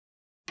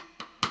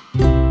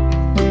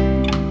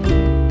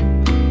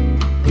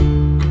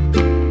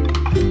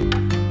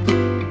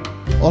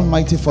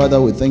Almighty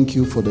Father, we thank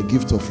you for the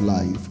gift of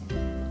life.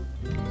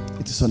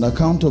 It is on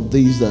account of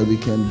this that we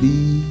can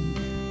be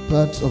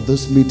part of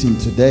this meeting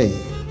today.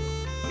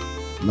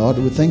 Lord,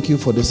 we thank you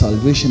for the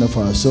salvation of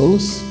our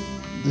souls.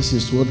 This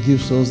is what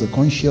gives us the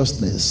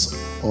consciousness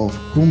of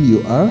whom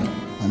you are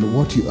and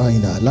what you are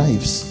in our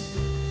lives.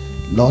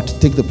 Lord,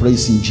 take the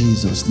praise in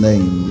Jesus'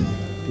 name.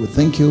 We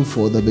thank you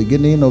for the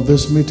beginning of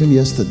this meeting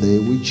yesterday,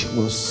 which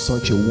was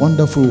such a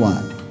wonderful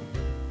one.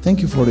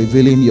 Thank you for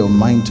revealing your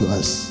mind to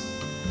us.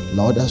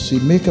 Lord, as we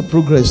make a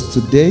progress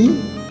today,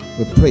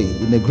 we pray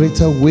in a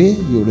greater way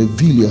you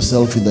reveal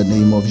yourself in the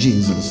name of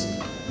Jesus.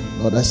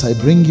 Lord, as I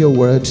bring your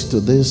word to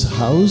this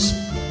house,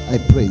 I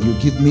pray you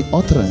give me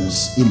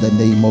utterance in the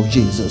name of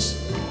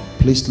Jesus.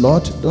 Please,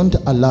 Lord, don't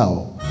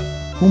allow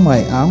whom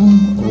I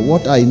am or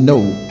what I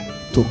know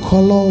to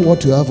color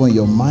what you have on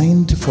your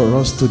mind for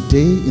us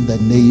today in the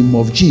name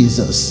of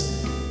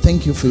Jesus.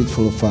 Thank you,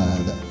 faithful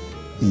Father.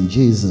 In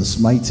Jesus'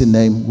 mighty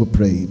name we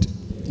prayed.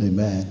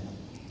 Amen.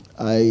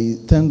 I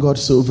thank God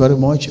so very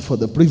much for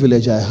the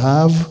privilege I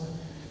have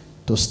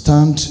to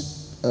stand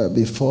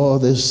before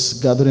this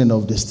gathering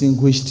of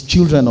distinguished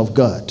children of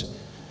God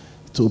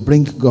to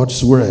bring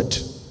God's word.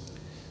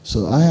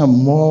 So I am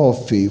more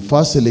of a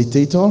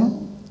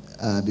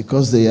facilitator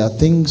because there are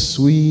things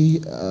we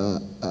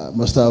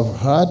must have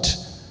heard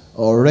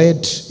or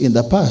read in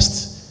the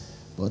past.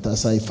 But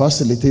as I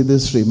facilitate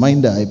this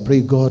reminder, I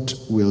pray God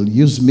will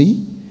use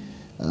me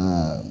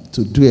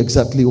to do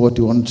exactly what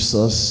he wants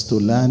us to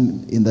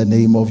learn in the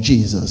name of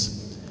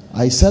Jesus.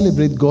 I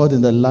celebrate God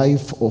in the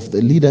life of the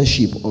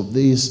leadership of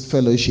this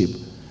fellowship,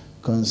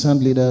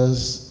 Concerned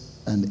Leaders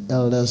and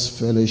Elders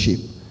Fellowship,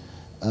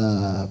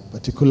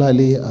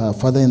 particularly our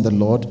Father in the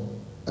Lord,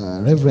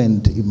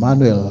 Reverend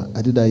Emmanuel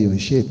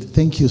Adeboye.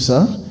 Thank you,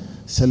 sir.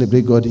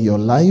 Celebrate God in your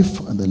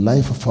life and the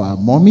life of our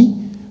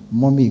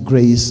Mommy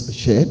Grace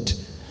Shed.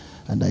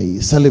 And I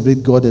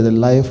celebrate God in the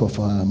life of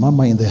our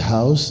Mama in the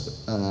house,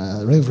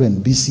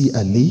 Reverend B.C.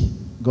 Ali.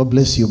 God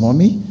bless you,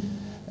 Mommy.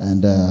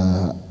 And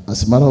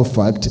as a matter of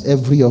fact,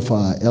 every of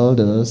our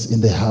elders in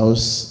the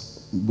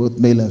house, both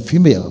male and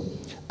female.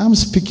 I'm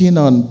speaking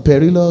on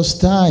perilous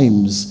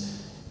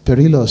times.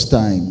 Perilous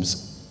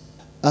times.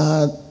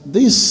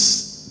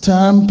 This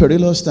term,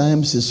 perilous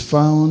times, is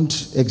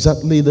found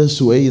exactly this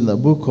way in the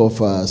book of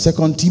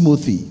 2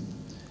 Timothy.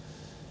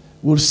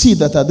 We'll see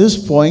that at this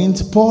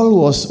point, Paul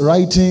was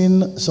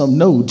writing some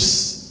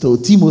notes to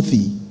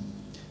Timothy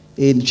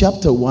in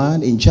chapter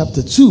 1, in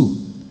chapter 2,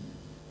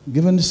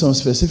 giving some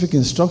specific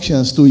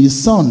instructions to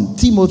his son,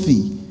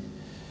 Timothy.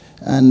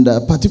 And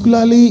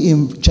particularly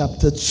in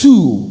chapter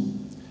 2,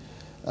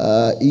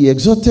 he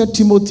exhorted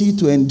Timothy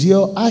to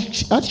endure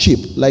hardship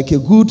like a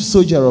good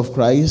soldier of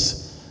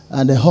Christ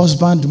and a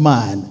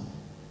husbandman.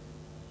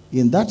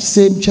 In that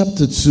same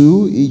chapter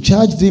 2, he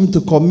charged him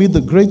to commit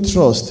the great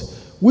trust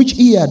which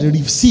he had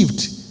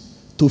received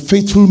to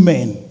faithful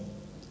men.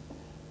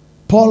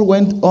 Paul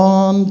went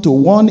on to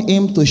warn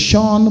him to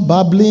shun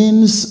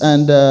babblings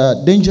and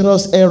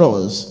dangerous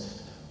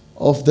errors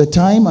of the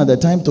time and the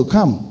time to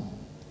come.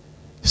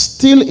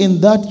 Still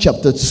in that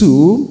chapter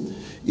 2,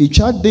 he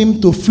charged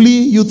him to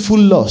flee youthful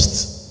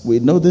lusts. We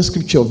know this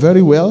scripture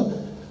very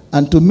well.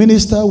 And to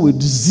minister with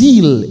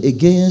zeal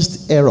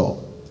against error.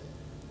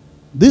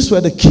 These were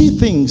the key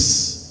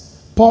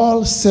things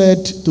Paul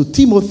said to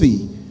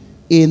Timothy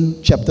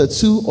in chapter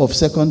 2 of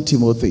 2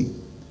 Timothy.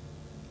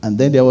 And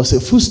then there was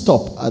a full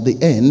stop at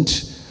the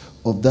end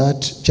of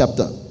that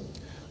chapter.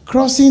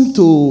 Crossing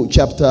to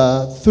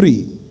chapter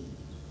 3,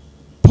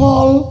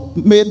 Paul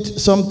made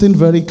something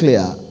very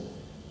clear.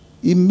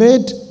 He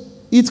made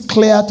it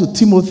clear to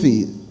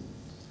Timothy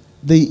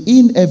the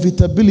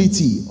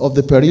inevitability of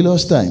the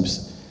perilous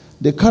times,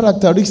 the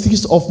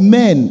characteristics of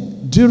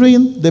men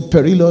during the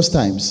perilous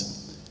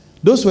times.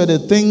 Those were the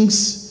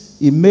things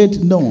he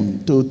made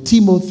known to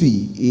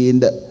Timothy in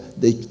the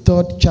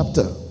 3rd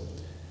chapter.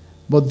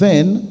 But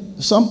then,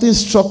 something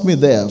struck me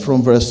there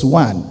from verse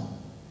 1.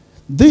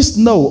 This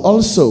know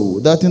also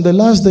that in the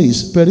last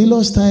days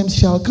perilous times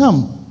shall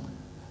come.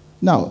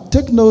 Now,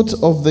 take note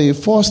of the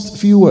first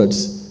few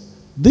words.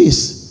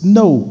 This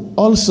know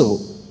also.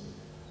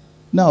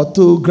 Now,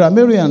 to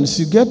grammarians,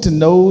 you get to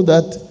know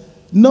that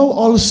know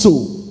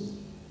also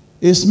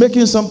is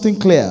making something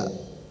clear.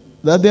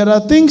 That there are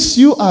things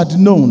you had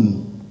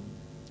known,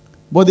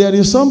 but there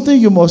is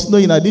something you must know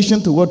in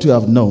addition to what you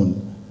have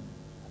known.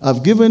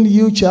 I've given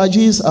you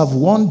charges, I've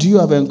warned you,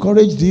 I've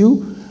encouraged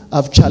you,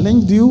 I've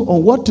challenged you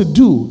on what to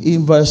do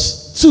in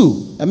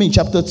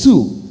chapter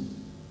 2,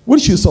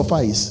 which should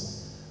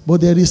suffice.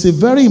 But there is a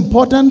very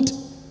important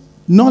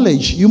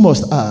knowledge you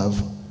must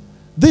have.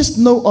 This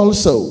know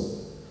also,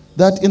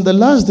 that in the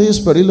last days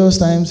perilous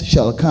times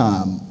shall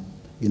come.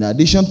 In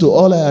addition to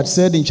all I had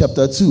said in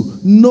chapter 2,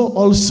 know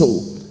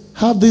also,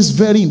 have this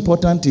very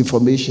important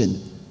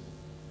information.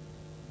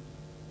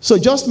 So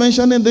just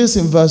mentioning this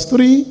in verse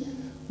 3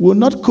 will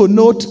not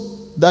connote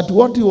that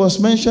what he was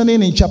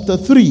mentioning in chapter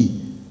 3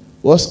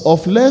 was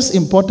of less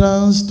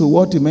importance to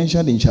what he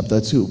mentioned in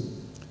chapter 2.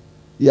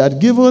 He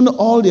had given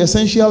all the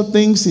essential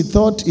things he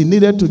thought he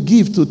needed to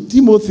give to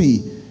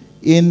Timothy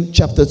in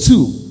chapter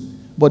 2.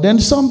 But then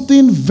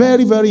something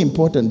very, very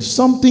important,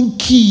 something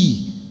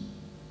key,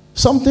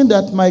 something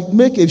that might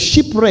make a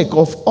shipwreck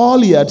of all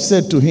he had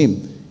said to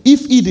him,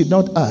 if he did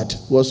not add,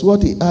 was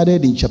what he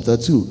added in chapter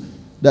 2.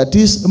 That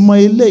is,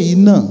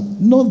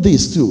 know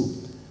this too,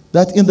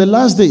 that in the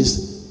last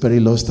days,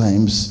 perilous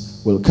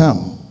times will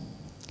come.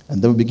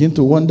 And then we begin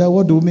to wonder,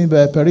 what do we mean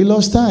by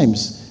perilous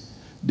times?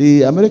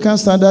 The American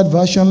Standard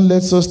Version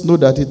lets us know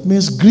that it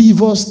means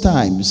grievous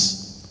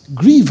times.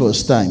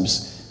 Grievous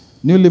times.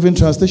 New Living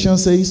Translation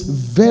says,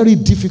 very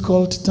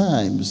difficult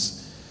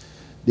times.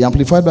 The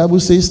Amplified Bible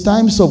says,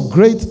 times of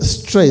great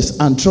stress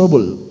and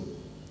trouble.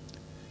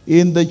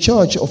 In the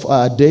church of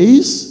our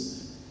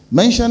days,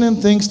 mentioning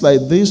things like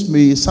this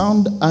may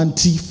sound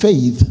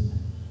anti-faith.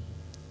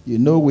 You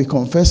know, we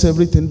confess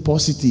everything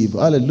positive.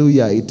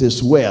 Hallelujah, it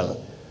is well.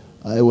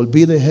 I will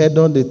be the head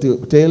on the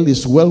tail,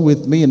 is well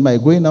with me in my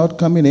going out,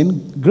 coming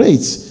in. Great,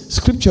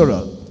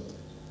 scriptural.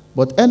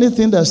 But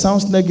anything that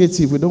sounds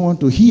negative, we don't want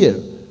to hear.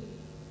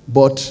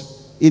 But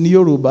in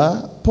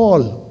Yoruba,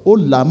 Paul,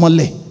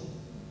 Olamole,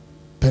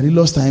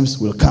 perilous times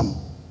will come.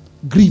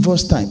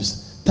 Grievous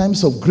times,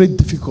 times of great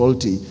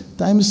difficulty,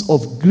 times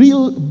of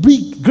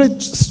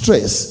great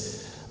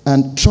stress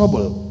and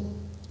trouble.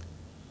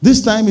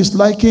 This time is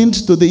likened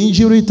to the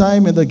injury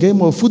time in the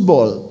game of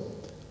football.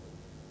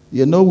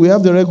 You know, we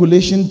have the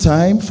regulation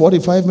time,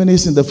 45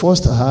 minutes in the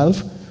first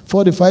half,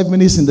 45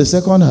 minutes in the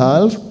second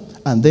half,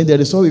 and then there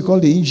is what we call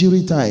the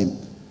injury time.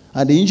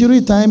 And the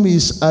injury time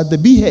is at the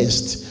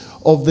behest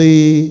of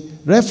the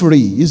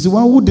referee. Is the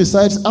one who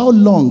decides how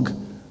long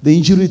the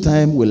injury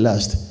time will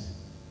last.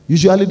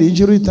 Usually the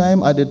injury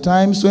time are the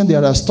times when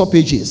there are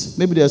stoppages.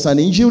 Maybe there's an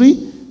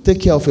injury,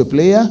 take care of a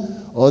player,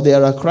 or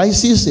there are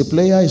crises, a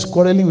player is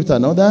quarreling with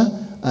another,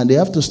 and they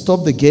have to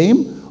stop the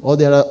game, or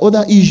there are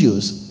other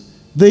issues.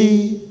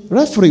 The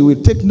referee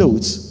will take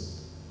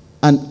notes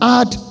and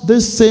add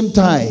the same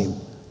time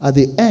at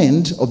the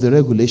end of the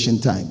regulation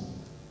time.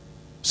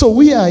 So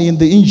we are in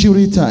the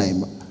injury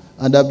time,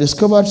 and I've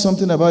discovered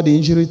something about the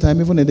injury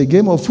time even in the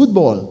game of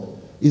football.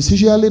 It's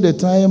usually the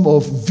time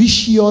of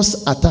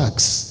vicious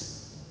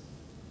attacks,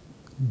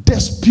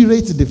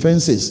 desperate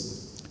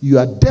defenses. You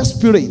are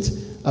desperate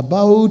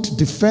about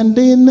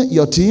defending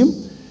your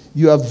team.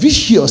 You are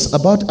vicious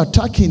about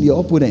attacking your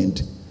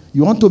opponent.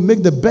 You want to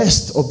make the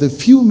best of the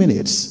few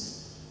minutes.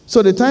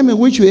 So the time in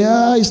which we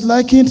are is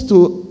likened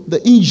to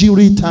the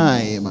injury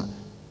time,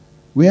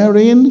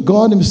 wherein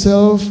God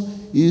himself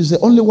is the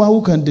only one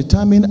who can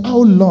determine how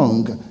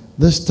long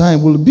this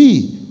time will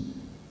be.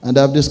 And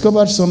I've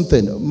discovered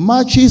something.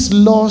 Matches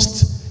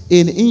lost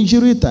in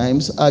injury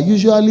times are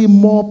usually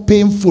more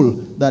painful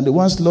than the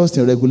ones lost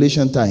in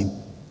regulation time.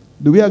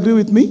 Do we agree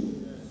with me?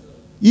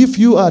 If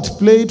you had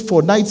played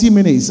for 90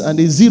 minutes and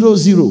it's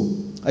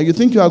 0-0, and you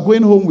think you are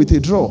going home with a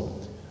draw,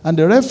 and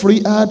the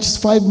referee adds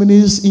 5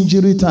 minutes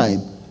injury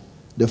time,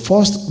 the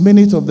first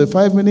minute of the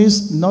 5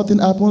 minutes, nothing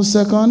happens.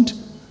 Second,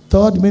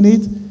 third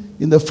minute,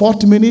 in the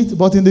fourth minute,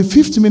 but in the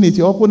fifth minute,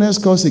 your opponent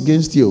scores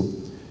against you.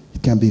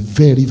 It can be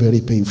very,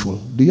 very painful.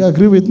 Do you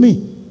agree with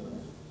me?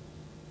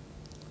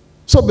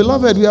 So,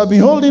 beloved, we have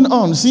been holding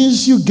on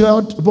since you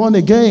got born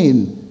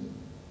again.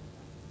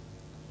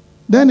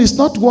 Then it's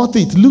not worth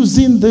it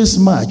losing this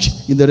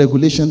match in the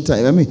regulation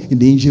time, in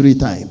the injury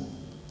time,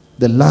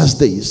 the last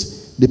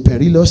days, the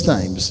perilous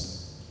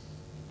times.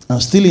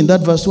 And still in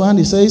that verse 1,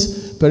 it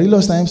says,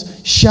 perilous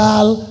times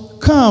shall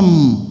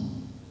come.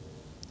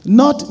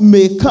 Not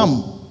may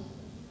come,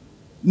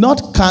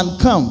 not can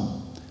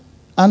come.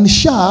 And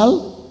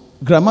shall,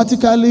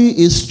 grammatically,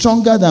 is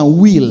stronger than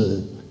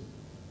will.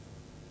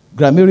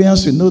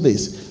 Grammarians will know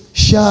this.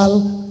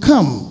 Shall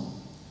come.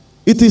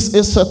 It is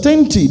a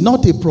certainty,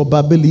 not a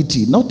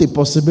probability, not a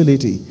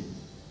possibility.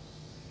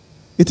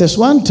 It is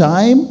one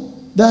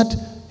time that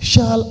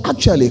shall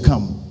actually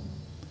come.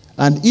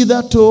 And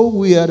hitherto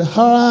we had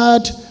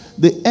heard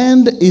the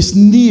end is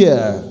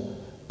near.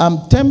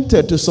 I'm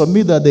tempted to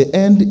submit that the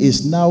end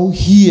is now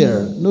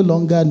here, no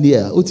longer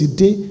near.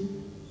 The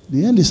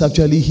end is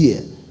actually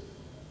here.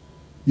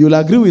 You'll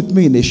agree with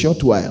me in a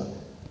short while.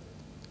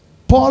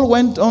 Paul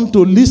went on to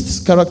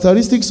list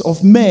characteristics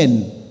of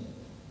men.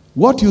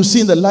 What you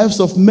see in the lives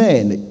of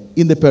men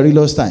in the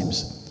perilous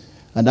times.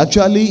 And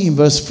actually in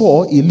verse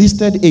 4, he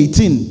listed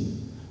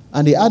 18.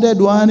 And he added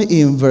one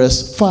in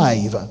verse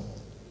 5.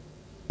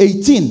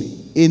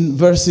 18 in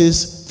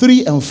verses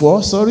 3 and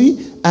 4,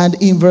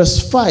 and in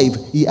verse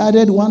 5, he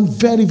added one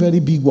very, very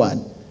big one,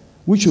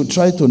 which we'll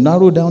try to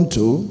narrow down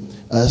to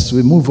as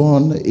we move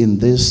on in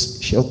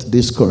this short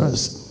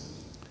discourse.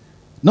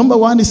 Number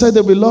 1, he said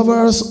they'll be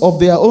lovers of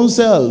their own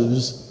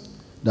selves.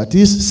 That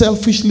is,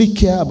 selfishly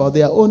care about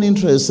their own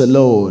interests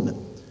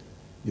alone.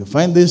 You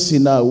find this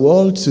in our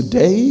world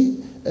today.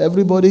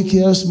 Everybody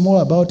cares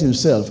more about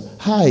himself.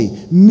 I,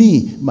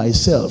 me,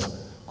 myself.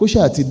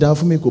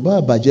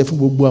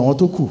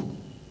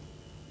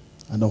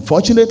 And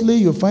unfortunately,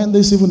 you find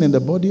this even in the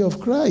body of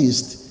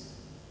Christ.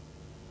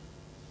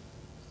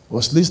 I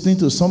was listening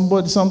to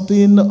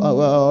something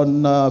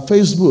on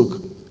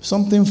Facebook,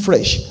 something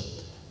fresh.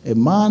 A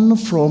man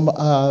from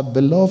our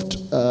beloved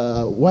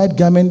white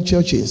garment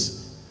churches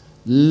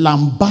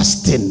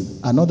lambasting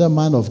another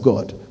man of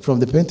God from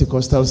the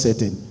Pentecostal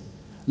setting.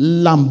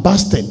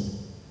 Lambasting.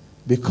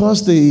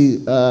 Because the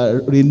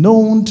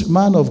renowned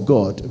man of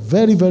God,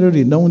 very, very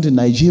renowned in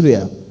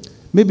Nigeria,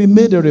 maybe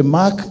made a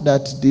remark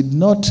that did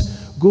not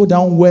go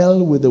down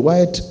well with the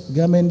white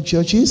garment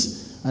churches.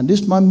 And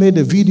this man made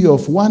a video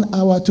of 1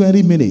 hour,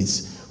 20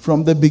 minutes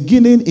from the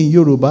beginning in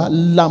Yoruba,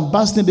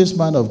 lambasting this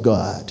man of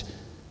God.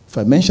 If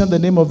I mention the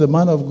name of the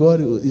man of God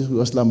who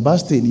was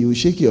lambasting, you will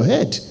shake your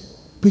head.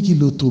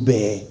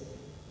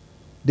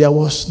 There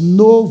was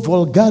no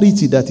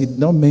vulgarity that he did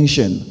not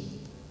mention.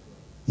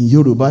 In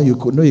Yoruba, you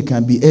could know it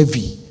can be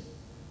heavy.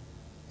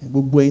 Can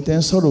you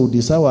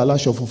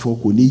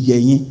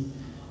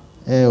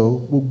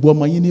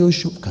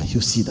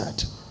see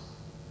that?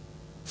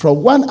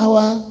 From 1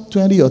 hour,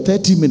 20 or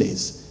 30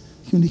 minutes,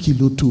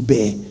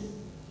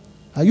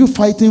 are you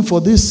fighting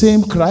for this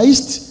same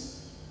Christ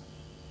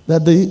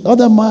that the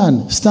other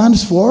man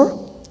stands for?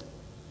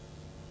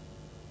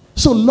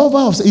 So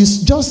lover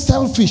is just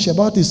selfish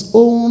about his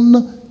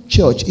own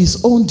church,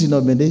 his own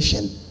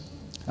denomination.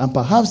 And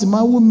perhaps the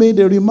man who made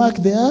a remark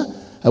there,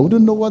 I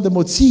wouldn't know what the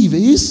motive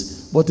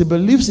is, but he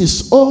believes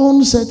his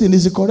own setting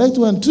is the correct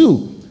one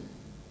too.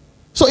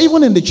 So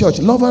even in the church,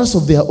 lovers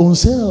of their own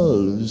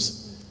selves.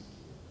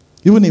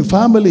 Even in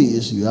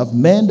families, you have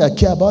men that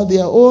care about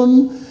their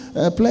own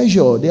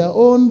pleasure, their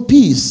own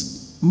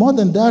peace, more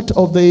than that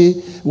of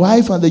the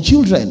wife and the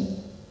children.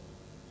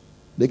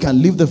 They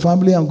can leave the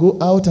family and go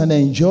out and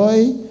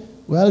enjoy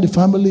while the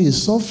family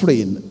is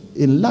suffering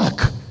in lack.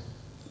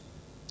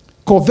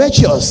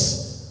 Covetous.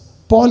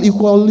 Paul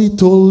equally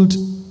told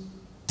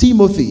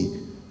Timothy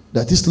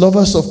that he's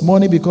lovers of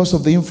money because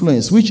of the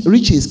influence which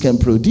riches can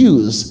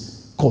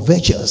produce.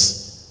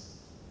 Covetous.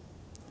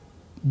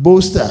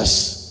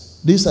 Boasters.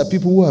 These are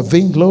people who are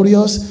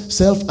vainglorious,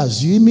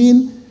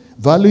 self-assuming,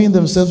 valuing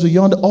themselves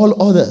beyond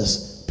all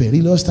others.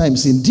 Perilous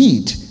times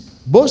indeed.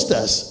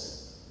 Boasters.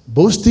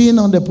 Boasting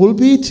on the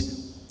pulpit.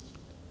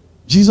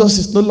 Jesus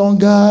is no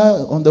longer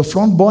on the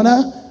front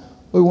burner.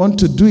 What we want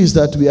to do is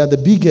that we are the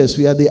biggest,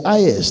 we are the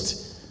highest.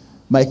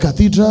 My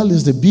cathedral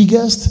is the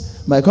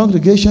biggest. My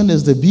congregation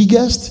is the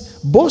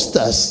biggest.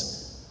 Boasters.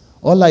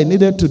 All I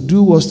needed to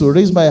do was to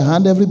raise my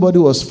hand. Everybody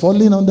was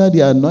falling under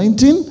the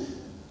anointing.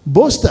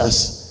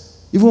 Boasters.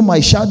 Even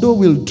my shadow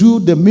will do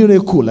the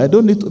miracle. I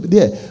don't need to be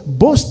there.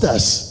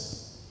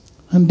 Boasters.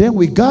 And then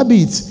we gab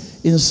it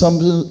in some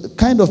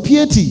kind of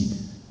piety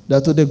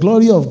that to the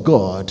glory of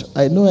God,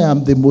 I know I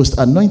am the most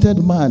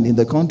anointed man in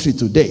the country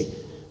today.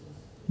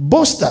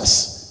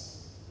 Boasters.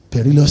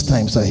 Perilous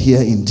times are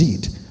here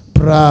indeed.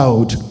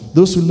 Proud.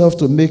 Those who love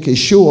to make a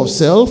show of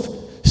self,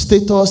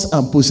 status,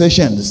 and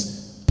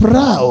possessions.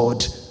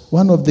 Proud.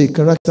 One of the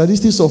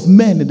characteristics of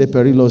men in the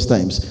perilous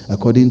times,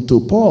 according to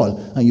Paul.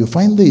 And you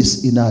find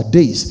this in our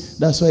days.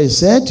 That's why he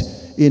said,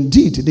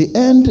 indeed, the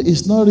end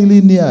is not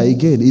really near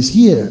again. It's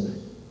here.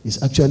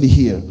 It's actually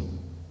here.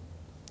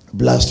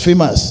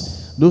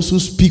 Blasphemous. Those who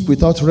speak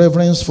without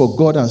reverence for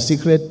God and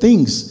secret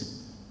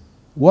things.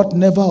 What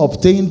never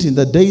obtained in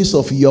the days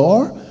of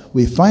yore,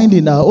 we find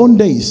in our own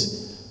days.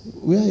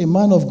 Where a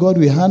man of God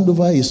will hand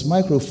over his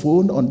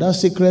microphone on that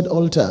sacred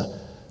altar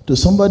to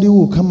somebody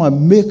who will come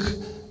and make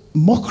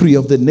mockery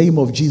of the name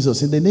of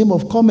Jesus in the name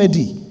of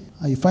comedy.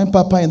 And you find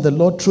Papa in the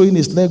Lord throwing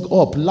his leg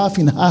up,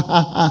 laughing, ha,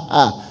 ha,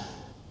 ha,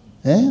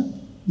 ha.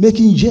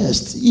 Making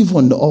jest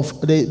even of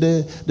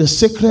the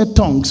sacred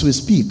tongues we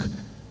speak.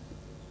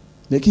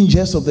 Making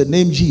jest of the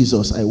name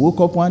Jesus. I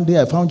woke up one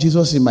day, I found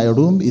Jesus in my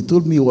room. He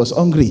told me he was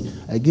hungry.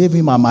 I gave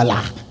him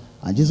amala.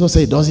 And Jesus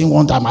said he doesn't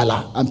want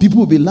amala. And people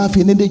will be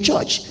laughing in the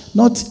church.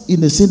 Not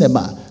in the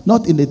cinema.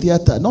 Not in the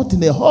theater. Not in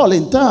the hall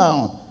in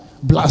town.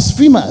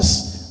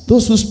 Blasphemous.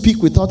 Those who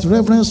speak without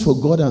reverence for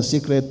God and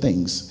sacred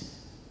things.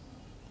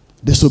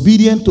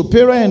 Disobedient to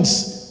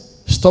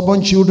parents.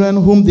 Stubborn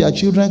children whom their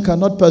children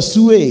cannot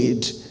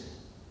persuade.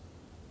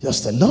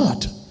 Just a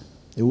lot.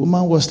 A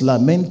woman was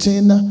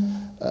lamenting.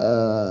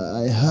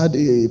 I had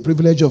a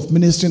privilege of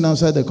ministering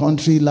outside the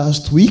country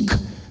last week.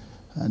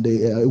 And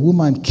a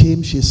woman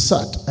came, she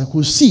sat. I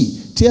could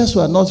see. Tears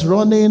were not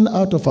running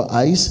out of her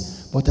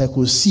eyes, but I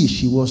could see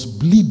she was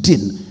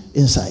bleeding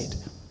inside.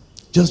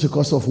 Just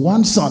because of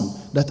one son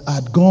that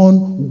had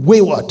gone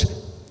wayward.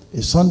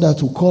 A son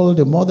that would call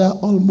the mother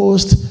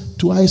almost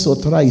twice or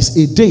thrice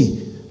a day.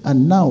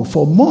 And now,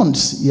 for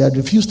months, he had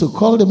refused to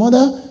call the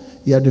mother.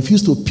 He had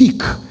refused to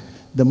pick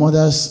the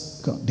mother's.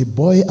 The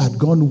boy had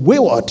gone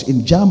wayward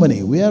in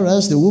Germany,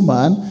 whereas the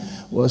woman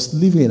was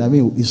living,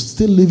 is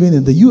still living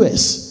in the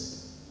US.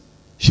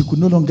 She could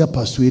no longer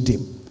persuade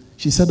him.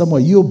 She said,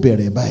 you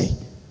better buy.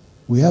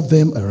 We have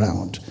them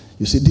around.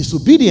 You see,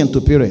 disobedient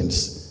to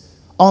parents.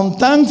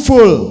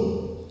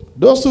 Unthankful.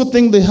 Those who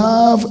think they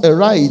have a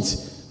right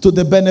to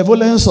the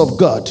benevolence of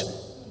God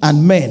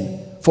and men.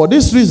 For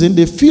this reason,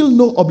 they feel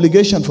no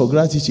obligation for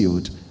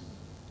gratitude.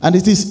 And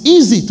it is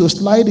easy to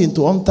slide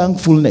into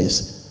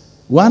unthankfulness.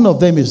 One of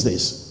them is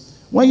this.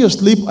 When you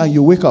sleep and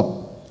you wake up,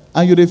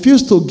 and you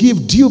refuse to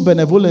give due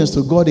benevolence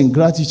to God in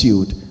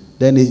gratitude,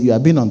 then you are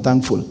being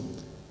unthankful.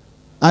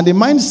 And the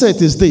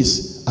mindset is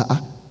this: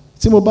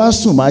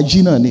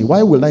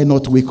 why will I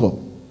not wake up?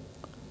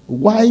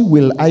 Why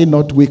will I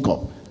not wake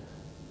up?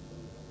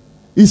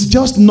 It's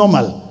just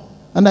normal.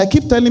 And I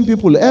keep telling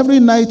people, every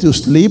night you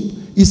sleep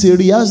is a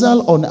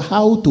rehearsal on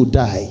how to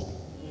die.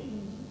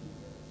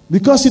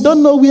 Because you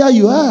don't know where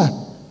you are.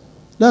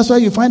 That's why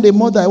you find a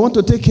mother, I want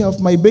to take care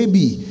of my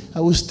baby. I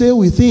will stay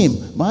with him.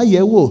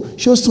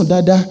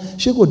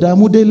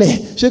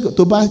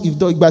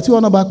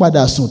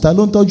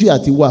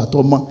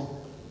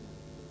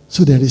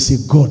 So there is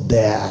a God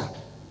there.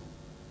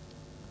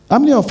 How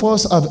many of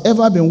us have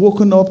ever been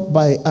woken up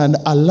by an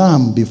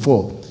alarm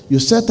before? You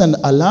set an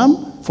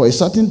alarm for a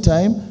certain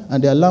time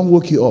and the alarm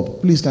woke you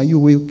up. Please, can you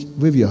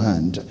wave your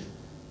hand?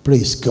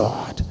 Praise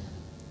God.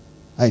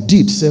 I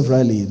did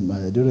severally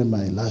during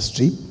my last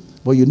trip,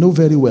 but you know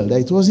very well that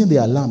it wasn't the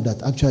alarm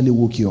that actually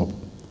woke you up.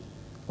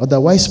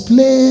 Otherwise,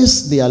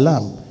 place the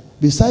alarm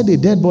beside the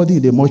dead body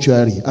in the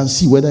mortuary and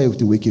see whether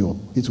it will wake you up.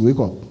 It will wake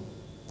up.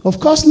 Of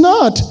course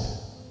not.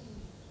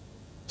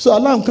 So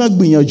alarm can't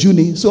be your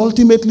journey. So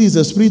ultimately, it's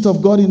the Spirit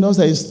of God in us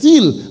that is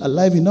still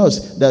alive in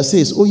us that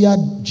says, oh yeah,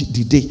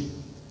 the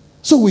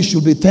So we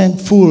should be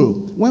thankful.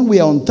 When we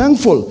are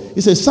unthankful,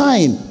 it's a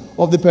sign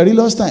of the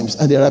perilous times.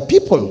 And there are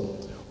people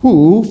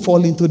who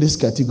fall into this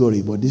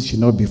category, but this should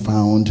not be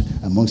found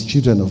amongst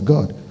children of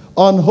God.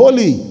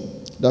 Unholy,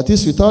 that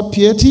is without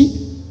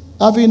piety,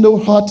 having no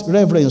heart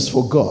reverence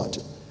for God.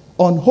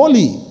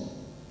 Unholy,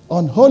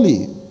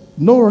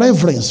 no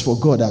reverence for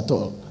God at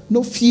all.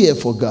 No fear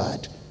for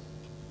God.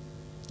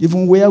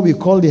 Even where we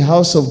call the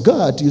house of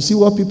God, you see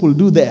what people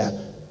do there.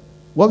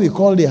 What we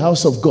call the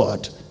house of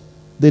God.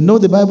 They know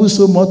the Bible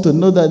so much to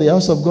know that the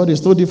house of God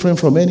is no different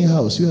from any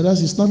house.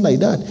 Whereas it's not like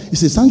that.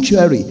 It's a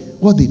sanctuary.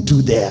 What they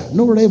do there.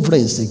 No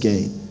reverence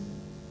again.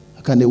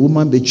 Can a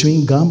woman be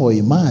chewing gum or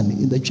a man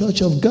in the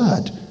church of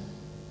God?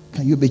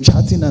 Can you be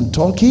chatting and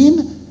talking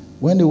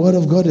when the word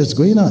of God is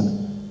going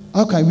on?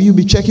 How can you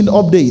be checking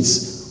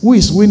updates? Who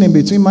is winning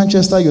between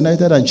Manchester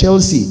United and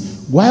Chelsea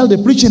while the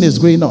preaching is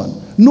going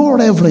on? No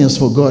reverence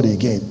for God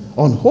again.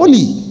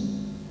 Unholy.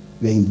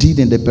 We are indeed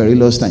in the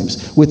perilous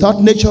times.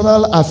 Without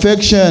natural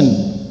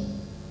affection.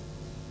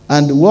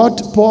 And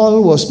what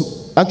Paul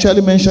was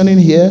actually mentioning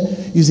here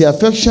is the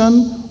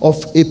affection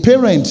of a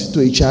parent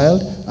to a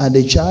child and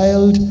a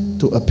child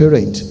to a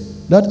parent.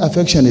 That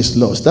affection is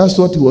lost. That's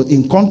what he was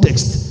in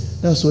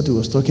context. That's what he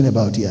was talking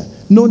about here.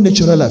 No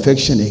natural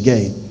affection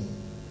again.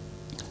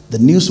 The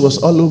news was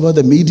all over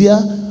the media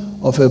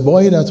of a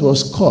boy that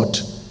was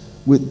caught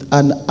with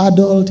an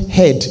adult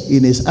head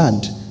in his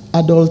hand.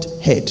 Adult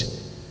head.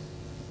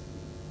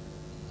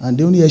 And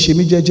the only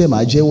Eshemi jeje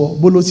ma jewo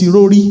bolo ti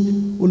rori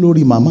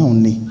olori mama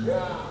oni.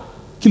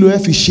 Kí ló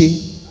fi ṣe?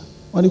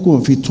 Wọ́n ní kó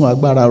fi tún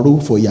agbára ro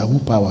for Yahoo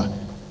power.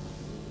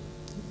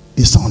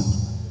 The son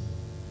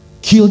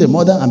killed the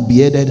mother and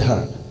beheaded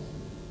her.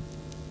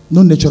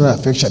 No natural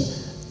affection.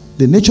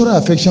 The natural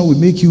affection will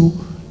make you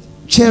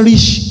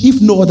cherish,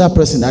 if no other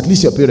person, at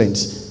least your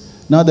parents.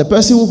 Now, the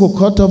person who could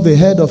cut off the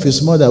head of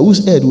his mother,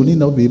 whose head will he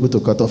not be able to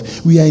cut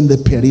off? We are in the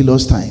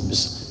perilous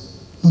times.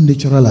 No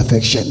natural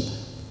affection.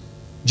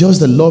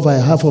 Just the love I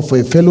have for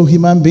a fellow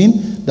human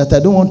being, that I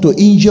don't want to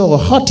injure or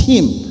hurt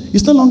him.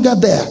 It's no longer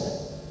there.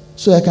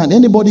 So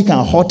anybody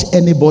can hurt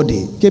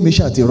anybody.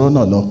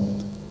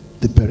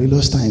 The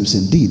perilous times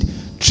indeed.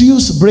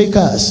 Truce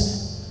breakers.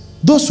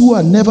 Those who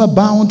are never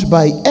bound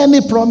by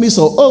any promise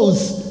or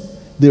oath.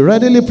 They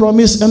readily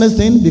promise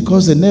anything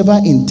because they never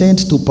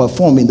intend to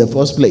perform in the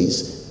first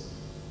place.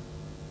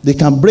 They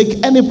can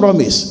break any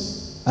promise.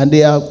 And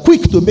they are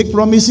quick to make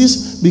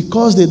promises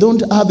because they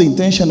don't have the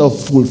intention of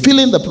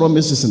fulfilling the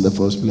promises in the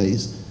first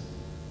place.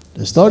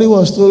 The story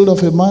was told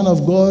of a man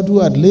of God who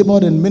had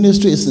labored in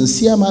ministry, a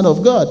sincere man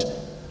of God.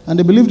 And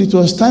they believed it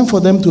was time for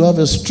them to have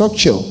a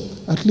structure,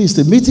 at least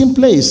a meeting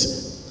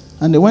place.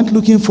 And they went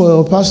looking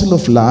for a parcel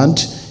of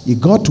land. He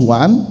got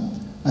one,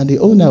 and the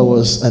owner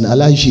was an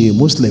Alaji, a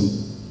Muslim.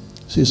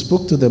 So he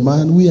spoke to the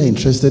man, we are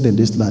interested in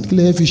this land.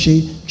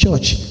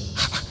 Church.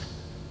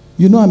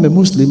 You know I'm a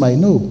Muslim, I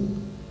know.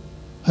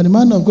 And the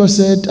man of God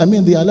said, the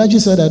Alaji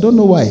said, I don't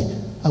know why.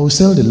 I will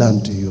sell the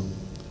land to you.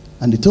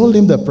 And he told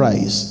him the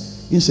price.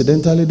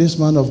 Incidentally, this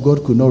man of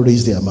God could not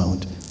raise the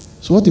amount.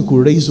 So what he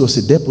could raise was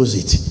a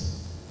deposit.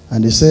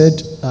 And he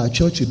said, our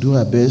church should do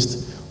our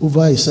best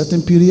over a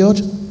certain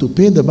period to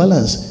pay the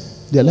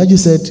balance. The Alaji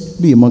said,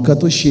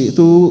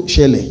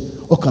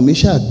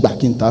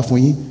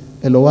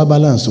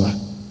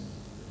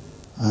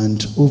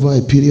 and over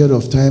a period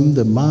of time,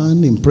 the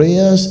man in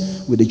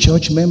prayers with the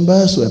church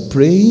members were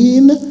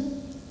praying.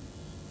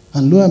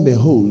 And lo and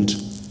behold,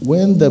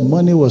 when the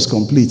money was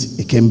complete,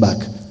 he came back.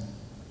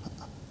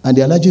 And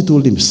the Alaji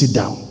told him, sit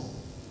down.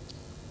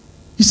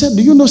 He said,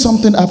 do you know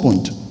something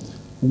happened?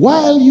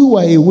 While you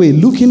were away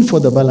looking for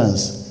the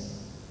balance,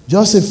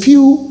 just a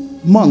few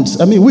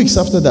weeks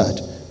after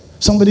that,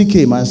 somebody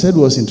came and said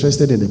was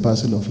interested in the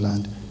parcel of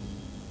land.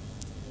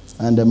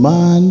 And the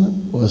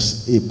man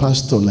was a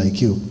pastor like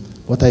you,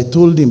 But I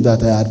told him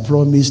that I had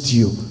promised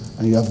you,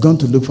 and you have gone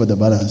to look for the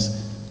balance.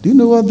 Do you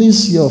know what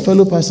this your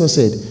fellow pastor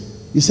said?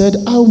 He said,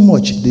 how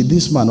much did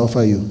this man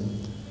offer you?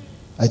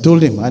 I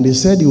told him, and he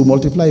said he will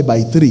multiply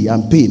by 3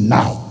 and pay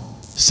now.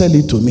 Sell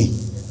it to me.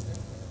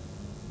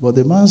 But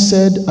the man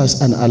said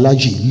as an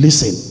allergy,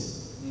 listen,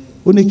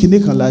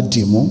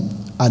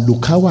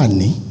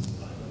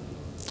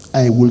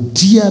 I will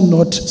dare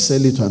not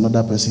sell it to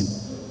another person.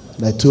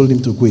 And I told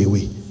him to go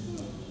away.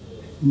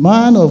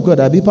 Man of God,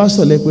 I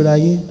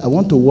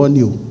want to warn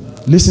you.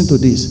 Listen to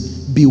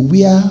this.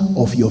 Beware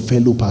of your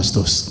fellow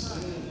pastors.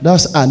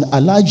 That's an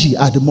allergy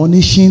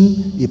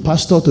admonishing a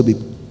pastor to be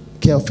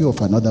careful of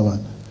another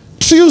one.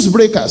 Truce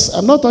breakers.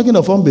 I'm not talking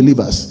of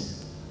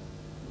unbelievers.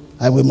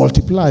 I will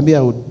multiply. I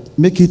will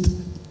make it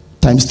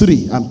times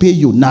 3 and pay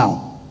you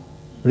now.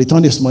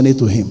 Return this money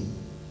to him.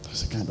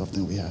 That's the kind of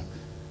thing we have.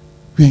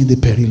 We are in the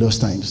perilous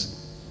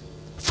times.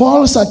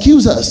 False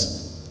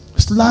accusers,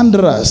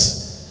 slanderers,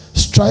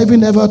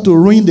 striving ever to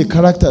ruin the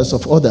characters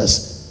of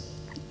others.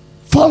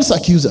 False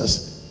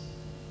accusers.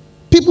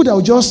 People that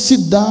will just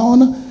sit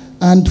down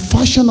and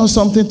fashion on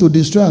something to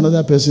destroy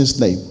another person's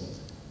name.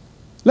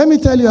 Let me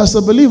tell you, as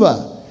a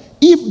believer,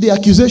 if the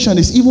accusation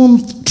is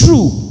even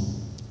true,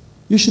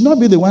 you should not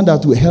be the one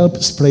that will help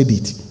spread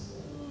it.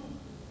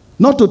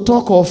 Not to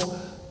talk of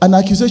an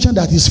accusation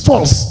that is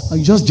false and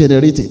you just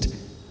generate it.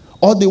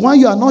 Or the one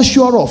you are not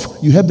sure of,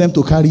 you help them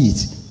to carry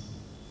it.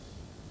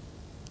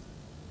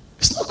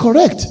 It's not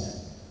correct.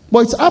 But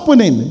it's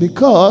happening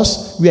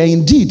because we are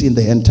indeed in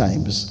the end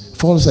times.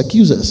 False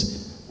accusers.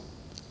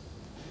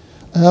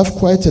 I have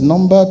quite a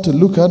number to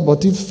look at,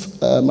 but if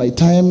my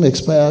time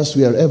expires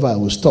wherever, I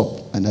will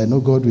stop. And I know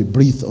God will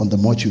breathe on the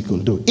much we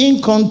could do.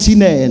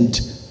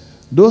 Incontinent,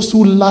 those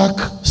who lack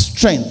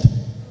strength,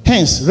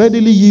 hence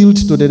readily yield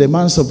to the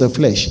demands of the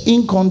flesh.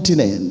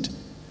 Incontinent.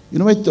 You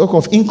know, when we talk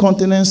of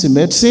incontinence in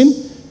medicine,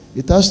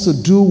 it has to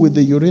do with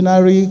the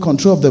urinary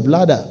control of the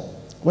bladder.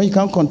 When you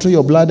can't control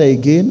your bladder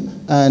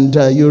again and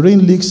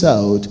urine leaks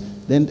out,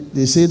 then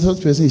they say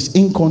that person is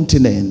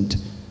incontinent.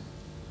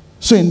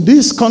 So in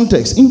this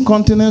context,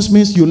 incontinence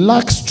means you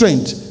lack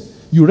strength.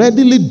 You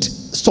readily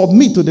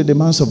submit to the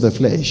demands of the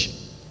flesh.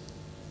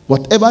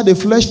 Whatever the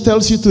flesh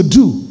tells you to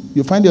do,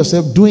 you find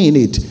yourself doing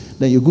it.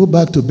 Then you go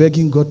back to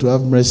begging God to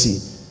have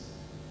mercy.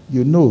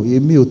 You know, you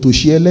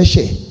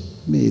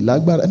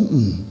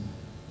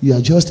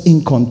are just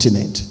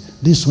incontinent.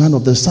 This is one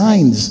of the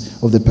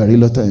signs of the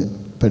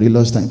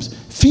perilous times.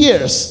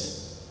 Fierce.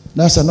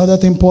 That's another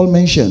thing Paul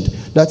mentioned.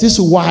 That is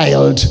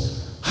wild,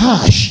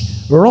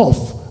 harsh,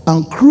 rough,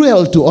 and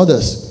cruel to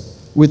others,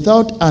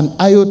 without an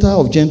iota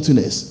of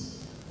gentleness.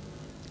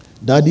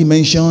 Daddy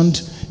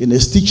mentioned in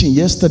his teaching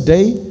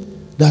yesterday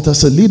that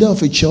as a leader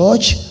of a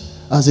church,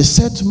 as a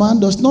set man,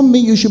 does not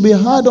mean you should be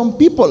hard on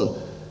people.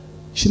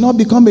 You should not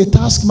become a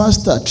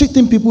taskmaster,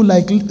 treating people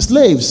like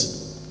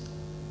slaves.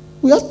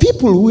 We have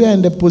people who are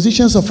in the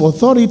positions of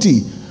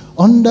authority,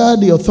 under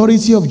the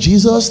authority of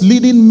Jesus,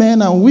 leading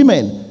men and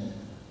women.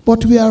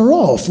 But we are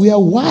rough, we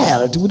are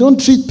wild. We don't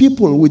treat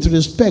people with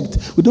respect.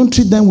 We don't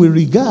treat them with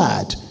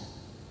regard.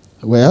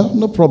 Well,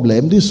 no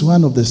problem. This is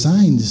one of the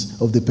signs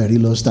of the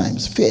perilous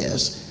times.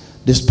 Fierce.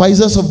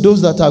 Despisers of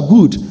those that are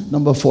good.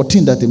 Number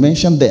 14 that he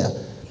mentioned there.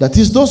 That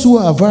is those who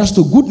are averse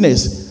to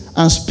goodness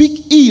and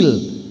speak ill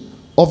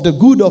of the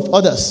good of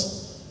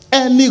others.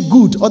 Any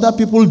good other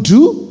people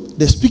do,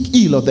 they speak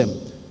ill of them.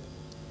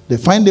 They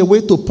find a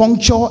way to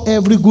puncture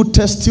every good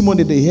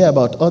testimony they hear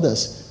about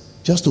others.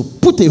 Just to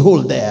put a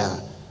hole there.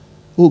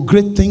 Oh,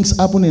 great things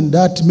happen in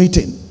that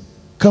meeting.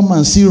 Come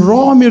and see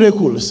raw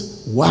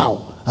miracles.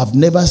 Wow, I've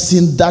never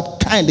seen that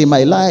kind in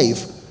my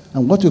life.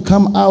 And what will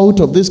come out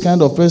of this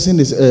kind of person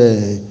is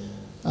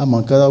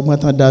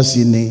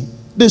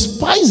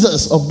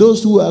despisers of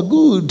those who are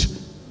good.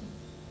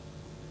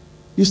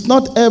 It's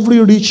not every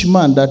rich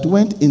man that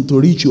went into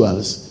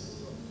rituals.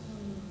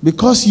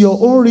 Because your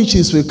own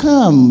riches will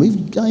come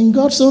in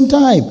God's own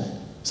time.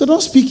 So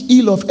don't speak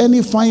ill of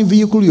any fine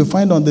vehicle you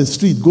find on the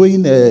street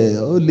going,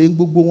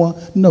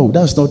 no,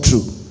 that's not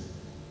true.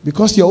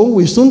 Because your own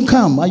will soon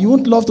come and you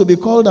won't love to be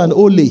called an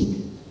ole.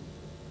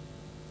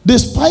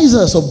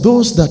 Despisers of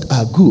those that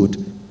are good.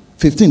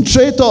 15,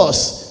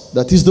 traitors,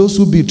 that is those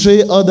who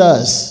betray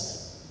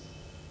others.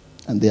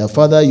 And their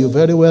father, you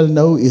very well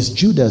know, is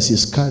Judas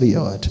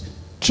Iscariot.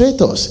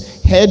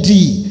 Traitors,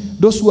 heady,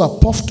 those who are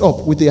puffed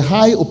up with a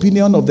high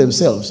opinion of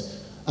themselves.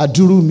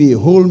 Aduru me,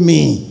 hold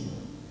me.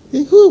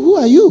 Who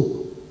are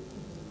you?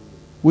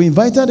 We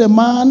invited a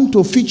man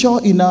to feature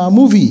in our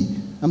movie.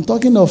 I'm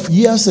talking of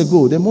years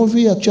ago. The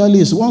movie actually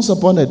is Once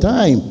Upon a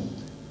Time.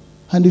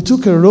 And he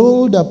took a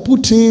role that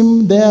put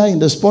him there in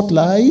the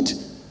spotlight.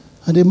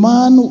 And the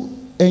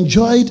man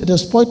enjoyed the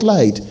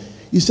spotlight.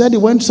 He said he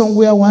went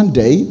somewhere one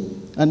day,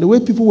 and the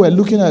way people were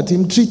looking at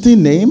him,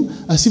 treating him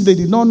as if they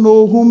did not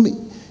know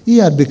whom he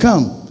had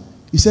become.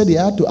 He said he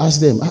had to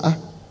ask them,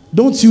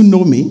 don't you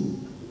know me?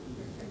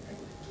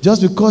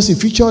 Just because he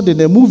featured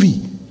in a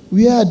movie,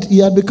 he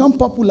had become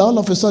popular all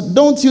of a sudden.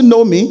 Don't you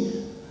know me?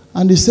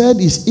 And he said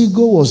his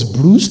ego was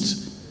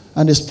bruised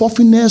and his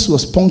puffiness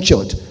was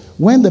punctured.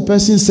 when the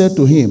person said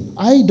to him,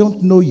 I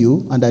don't know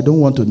you and I don't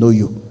want to know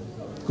you.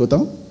 Go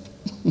down.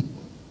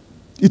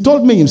 He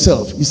told me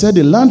himself, he said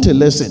he learned a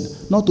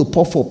lesson not to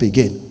puff up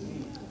again.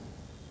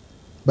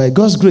 By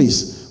God's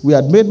grace, we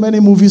had made many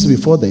movies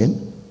before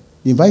then,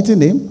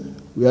 inviting him.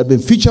 We had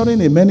been featuring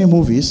in many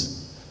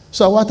movies.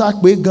 So I want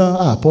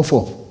to puff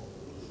up.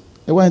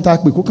 I want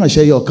to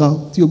share your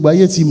account.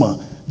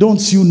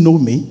 Don't you know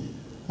me?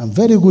 I'm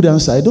very good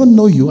answer. I don't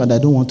know you and I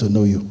don't want to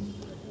know you.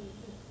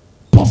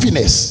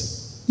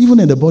 Puffiness, even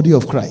in the body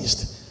of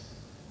Christ.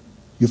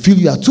 You feel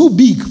you are too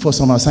big for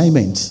some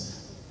assignments.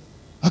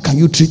 How can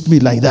you treat me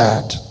like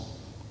that?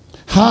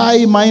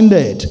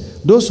 High-minded,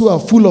 those who are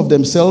full of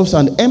themselves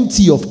and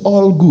empty of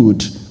all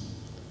good.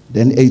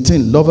 Then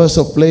 18, lovers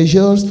of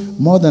pleasures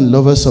more than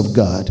lovers of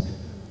God.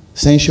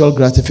 Sensual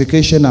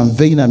gratification and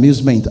vain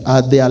amusement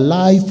are their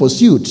life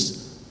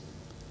pursuits.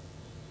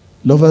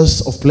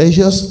 Lovers of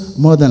pleasures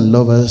more than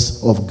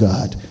lovers of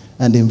God.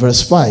 And in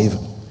verse 5,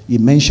 he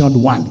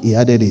mentioned one, he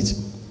added it.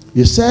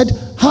 He said,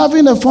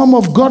 having a form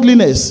of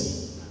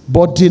godliness,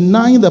 but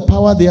denying the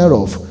power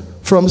thereof.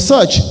 From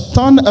such,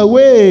 turn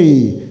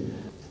away,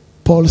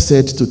 Paul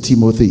said to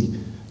Timothy.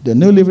 The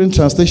New Living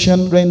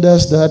Translation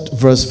renders that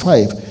verse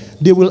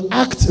 5. They will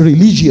act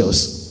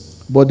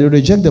religious, but they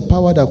reject the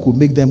power that could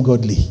make them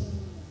godly.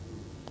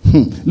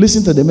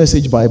 Listen to the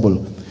Message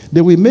Bible.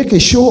 They will make a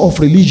show of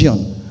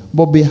religion,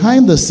 but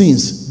behind the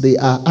scenes, they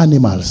are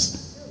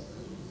animals.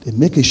 They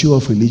make a show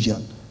of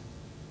religion.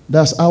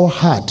 That's how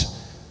hard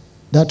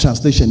that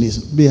translation is.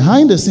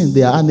 Behind the scenes,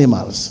 they are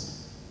animals.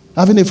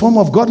 Having a form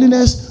of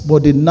godliness,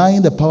 but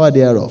denying the power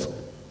thereof.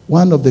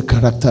 One of the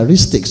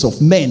characteristics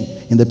of men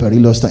in the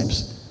perilous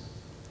times.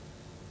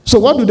 So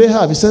what do they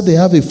have? He said they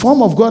have a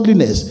form of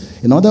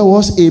godliness. In other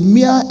words, a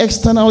mere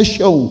external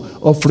show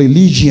of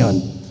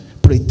religion.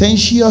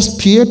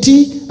 Pretentious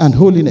piety and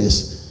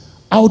holiness.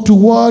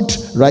 Outward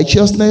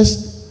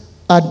righteousness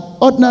and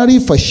ordinary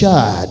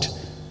facade.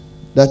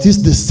 That is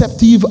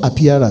deceptive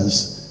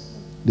appearance.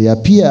 They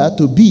appear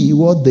to be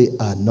what they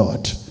are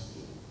not.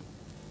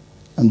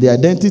 And the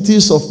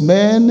identities of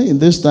men in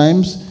these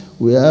times,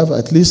 we have,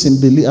 at least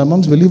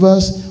amongst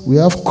believers, we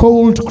have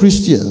cold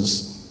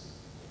Christians.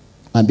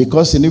 And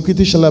because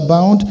iniquity shall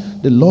abound,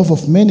 the love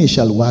of many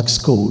shall wax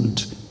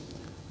cold.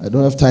 I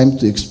don't have time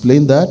to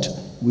explain that.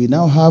 We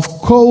now have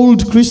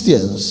cold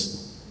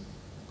Christians.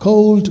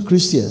 Cold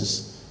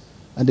Christians.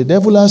 And the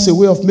devil has a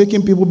way of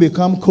making people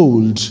become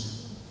cold.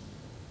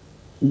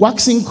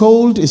 Waxing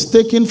cold is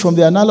taken from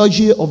the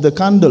analogy of the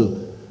candle.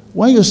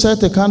 When you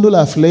set a candle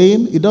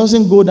aflame, it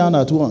doesn't go down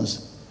at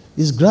once.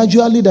 It's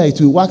gradually that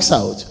it will wax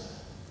out.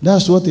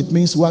 That's what it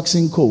means,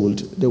 waxing cold.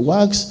 The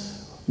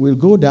wax will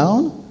go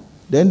down,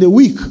 then the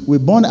wick will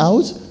burn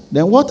out,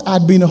 then what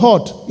had been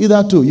hot,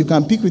 either two, you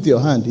can pick with your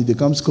hand, it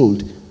becomes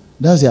cold.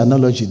 That's the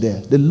analogy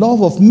there. The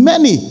love of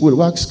many will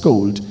wax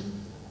cold.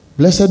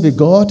 Blessed be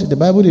God, the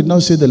Bible did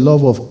not say the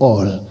love of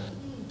all.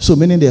 So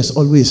meaning there's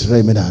always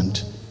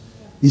remnant.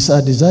 It's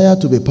our desire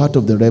to be part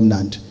of the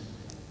remnant.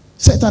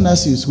 Satan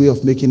has his way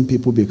of making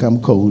people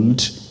become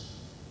cold.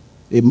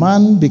 A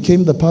man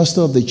became the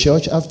pastor of the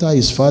church after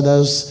his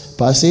father's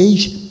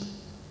passage.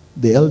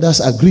 The elders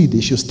agreed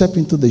they should step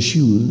into the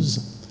shoes.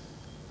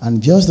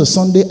 And just the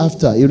Sunday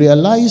after, he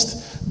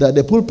realized that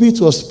the pulpit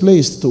was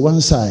placed to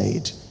one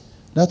side.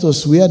 That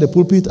was where the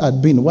pulpit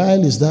had been while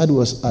his dad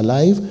was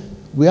alive.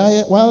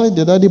 While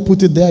the daddy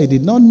put it there, he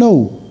did not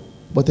know.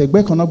 But the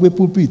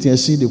pulpit, you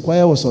see, the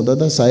choir was on the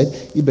other side.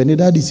 Even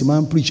daddy's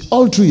man preached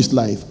all through his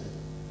life.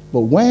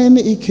 But when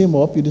he came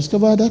up, he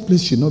discovered that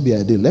place should not be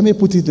ideal. Let me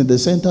put it in the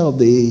center of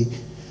the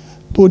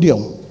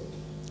podium.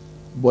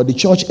 But the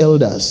church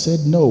elders said,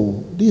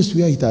 no, this is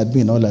where it had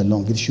been all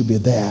along. It should be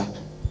there.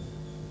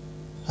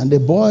 And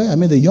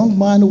the young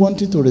man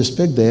wanted to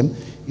respect them.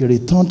 He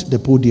returned the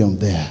podium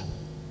there.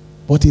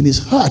 But in his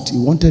heart, he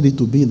wanted it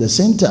to be in the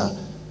center.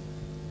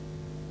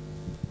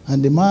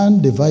 And the man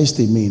devised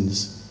a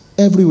means.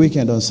 Every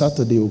weekend on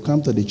Saturday, he will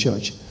come to the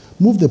church.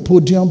 Move the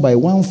podium by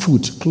 1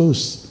 foot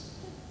close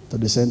to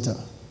the center.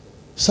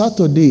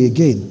 Saturday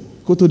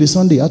again, go to the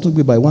Sunday, I took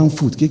me by 1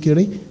 foot.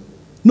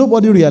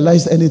 Nobody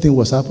realized anything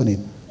was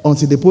happening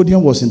until the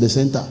podium was in the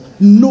center.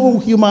 No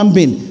human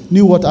being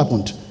knew what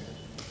happened.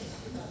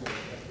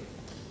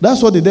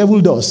 That's what the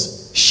devil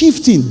does.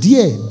 Shifting,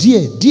 dear.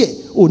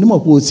 Oh, no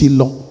more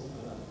law.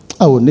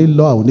 I will need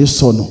law, I will need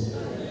sono.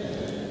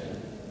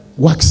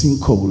 Waxing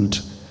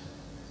cold.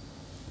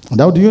 And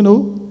how do you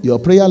know? Your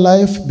prayer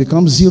life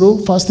becomes zero,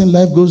 fasting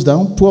life goes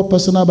down, poor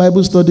personal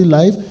Bible study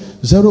life,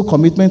 zero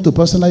commitment to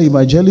personal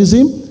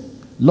evangelism,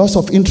 loss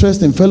of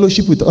interest in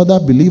fellowship with other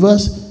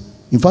believers.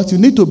 In fact, you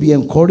need to be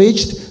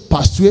encouraged,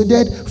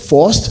 persuaded,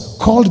 forced,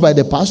 called by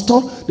the pastor,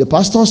 the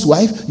pastor's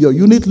wife, your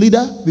unit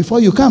leader, before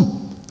you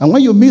come. And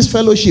when you miss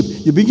fellowship,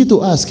 you begin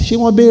to ask, she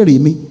won't bury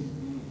me.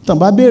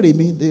 Bury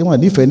me. They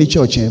want to leave any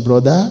church,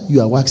 brother.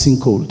 You are waxing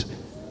cold.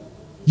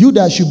 You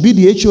that should be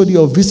the HOD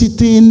of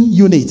visiting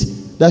unit,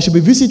 that should be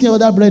visiting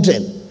other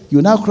brethren,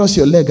 you now cross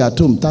your leg at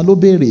home. Talo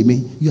bury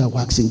me. You are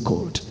waxing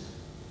cold.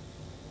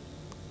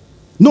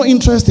 No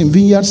interest in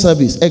vineyard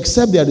service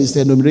except there is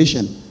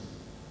enumeration.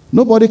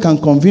 Nobody can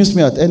convince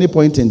me at any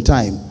point in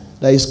time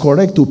that it's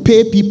correct to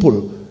pay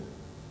people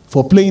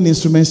for playing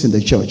instruments in the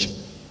church.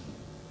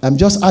 I'm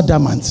just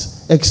adamant,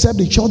 except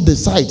the church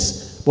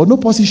decides. But no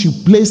person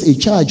should place a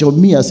charge on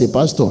me as a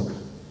pastor.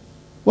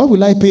 Why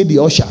will I pay the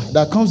usher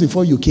that comes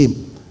before you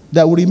came,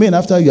 that will remain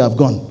after you have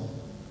gone?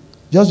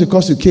 Just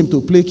because you came to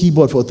play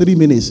keyboard for 3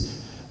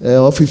 minutes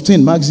or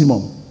 15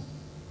 maximum,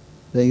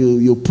 then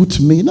you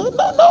put me. No.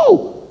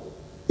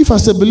 If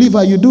as a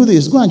believer you do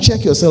this, go and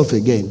check yourself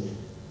again.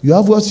 You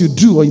have what you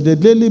do on a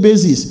daily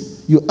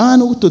basis. You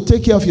earn to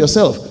take care of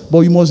yourself, but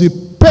you must be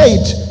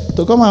paid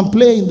to come and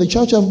play in the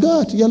church of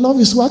God. Your love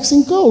is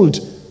waxing cold.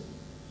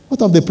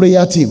 What of the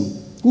prayer team?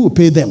 Who will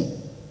pay them?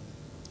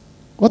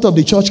 What of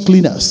the church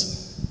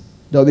cleaners?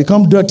 They'll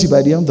become dirty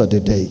by the end of the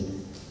day.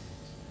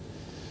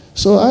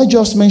 So I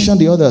just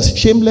mentioned the others.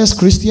 Shameless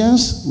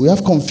Christians. We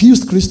have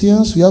confused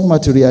Christians. We have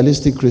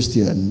materialistic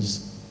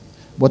Christians.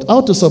 But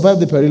how to survive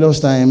the perilous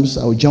times,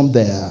 I'll jump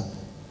there.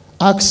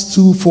 Acts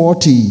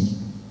 2:40.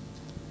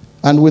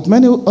 And with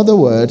many other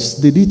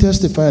words, they did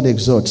testify and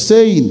exhort,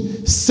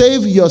 saying,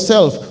 save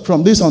yourself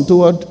from this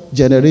untoward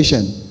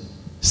generation.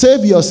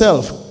 Save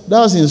yourself. That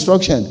was the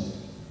instruction.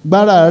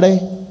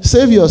 Barare,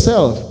 save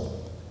yourself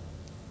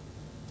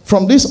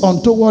from this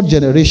untoward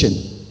generation.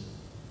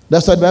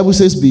 That's why the Bible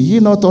says, be ye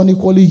not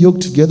unequally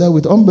yoked together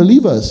with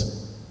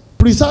unbelievers.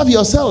 Preserve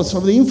yourselves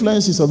from the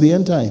influences of the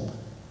end time.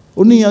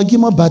 Only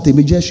Yagima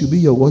Batemeje should be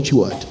your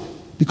watchword,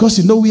 because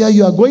you know where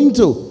you are going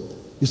to.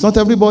 It's not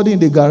everybody in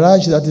the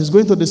garage that is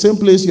going to the same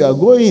place you are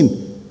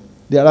going.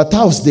 There are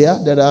touts there.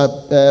 There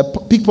are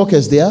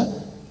pickpockets there.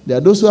 There are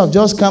those who have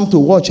just come to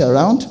watch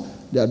around.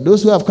 There are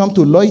those who have come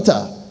to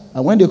loiter.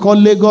 And when they call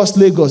Lagos,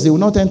 Lagos, they will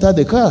not enter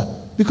the car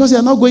because they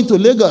are not going to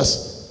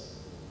Lagos.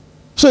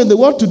 So in the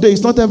world today,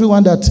 it's not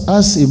everyone that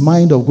has a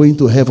mind of going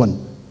to heaven.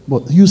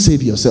 But you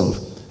save yourself.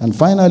 And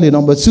finally,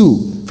 number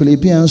 2,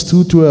 Philippians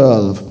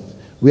 2:12.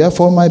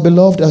 Wherefore, my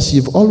beloved, as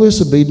you've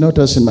always obeyed, not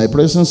as in my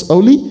presence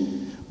only,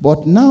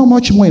 but now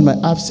much more in my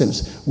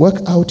absence, work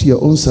out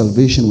your own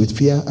salvation with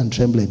fear and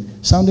trembling.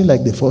 Sounding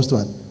like the first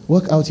one.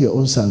 Work out your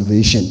own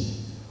salvation.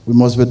 We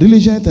must be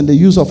diligent in the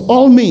use of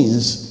all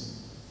means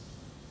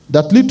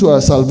that lead to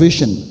our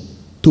salvation,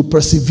 to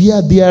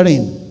persevere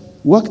therein.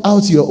 Work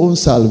out your own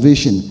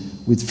salvation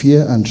with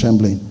fear and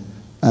trembling.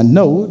 And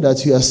know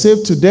that you are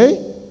saved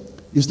today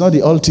is not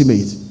the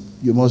ultimate.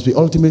 You must be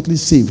ultimately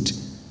saved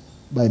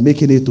by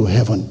making it to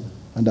heaven.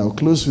 And I'll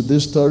close with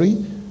this story.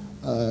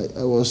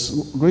 I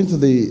was going to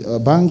the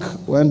bank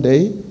one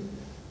day.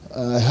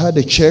 I had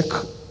a check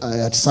I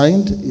had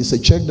signed. It's a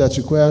check that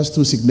requires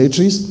 2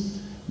 signatories.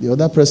 The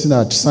other person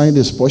had signed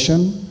his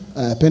portion.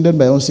 I appended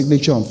my own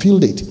signature and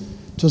filled it.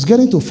 It was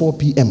getting to 4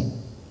 p.m.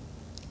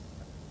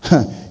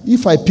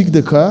 If I picked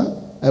the car,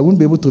 I wouldn't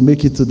be able to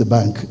make it to the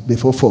bank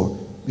before 4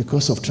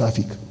 because of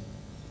traffic.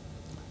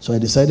 So I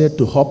decided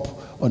to hop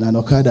on an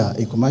Okada,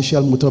 a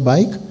commercial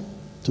motorbike,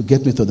 to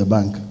get me to the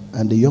bank.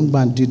 And the young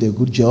man did a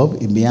good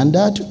job. He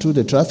meandered through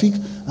the traffic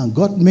and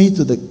got me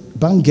to the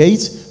bank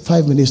gate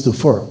 5 minutes to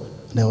 4.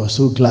 And I was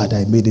so glad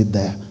I made it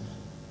there.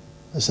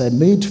 As I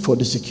made for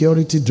the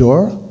security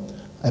door,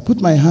 I put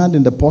my hand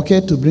in the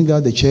pocket to bring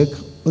out the check,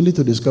 only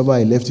to discover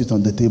I left it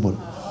on the table.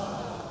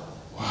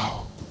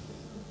 Wow.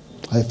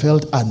 I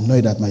felt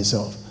annoyed at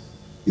myself.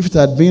 If it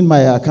had been my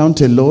account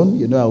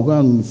alone, I would go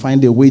and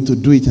find a way to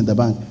do it in the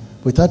bank.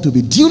 But it had to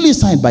be duly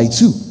signed by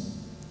 2.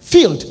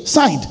 Filled,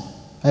 signed.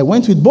 I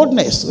went with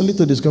boldness, only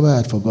to discover I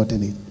had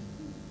forgotten it.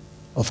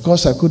 Of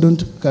course, I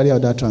couldn't carry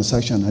out that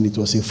transaction, and it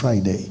was a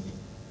Friday.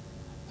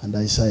 And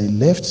as I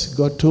left,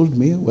 God told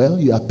me, well,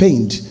 you are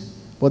pained.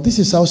 But this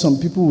is how some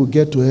people will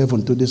get to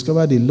heaven, to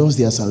discover they lost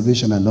their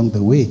salvation along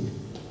the way,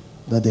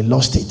 that they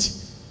lost it.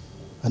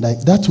 And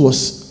that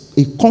was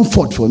a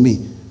comfort for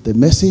me. The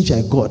message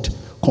I got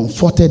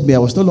comforted me. I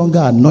was no longer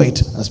annoyed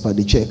as per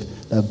the check,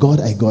 that God,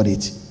 I got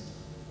it.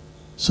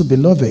 So,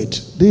 beloved,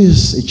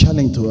 this is a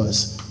challenge to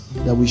us,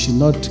 that we should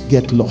not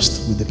get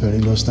lost with the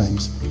perilous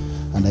times.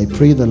 And I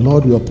pray the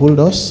Lord will uphold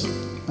us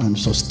and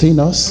sustain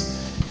us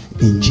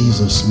in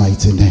Jesus'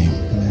 mighty name.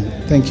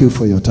 Amen. Thank you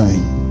for your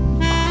time.